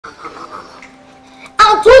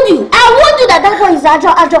have told you. I warned you that boy is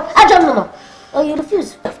Ajo. No. Oh, you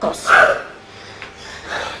refuse? Of course. I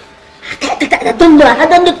don't know. How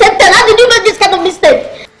did you make this kind of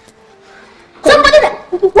mistake? Somebody that...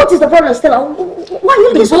 What is the problem, Stella? Why are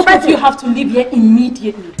you being so frightened? You have to leave here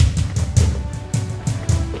immediately.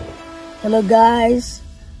 Hello guys,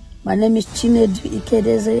 my name is Chinedu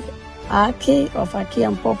Ikedieze, Ake of Ake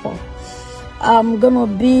and Popo. I'm gonna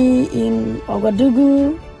be in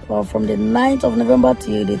Ouaga from the 9th of November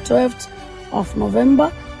to the 12th of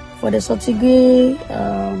November for the SOTIGUI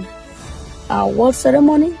Awards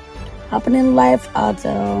ceremony happening live at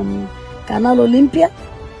Canal Olympia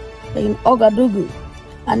in Ouaga,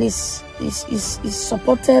 and it's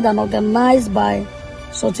supported and organized by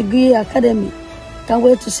SOTIGUI Academy. Can't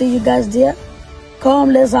wait to see you guys there.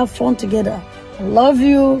 Come, let's have fun together. I love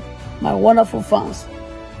you, my wonderful fans.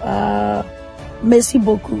 Merci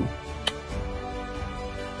beaucoup.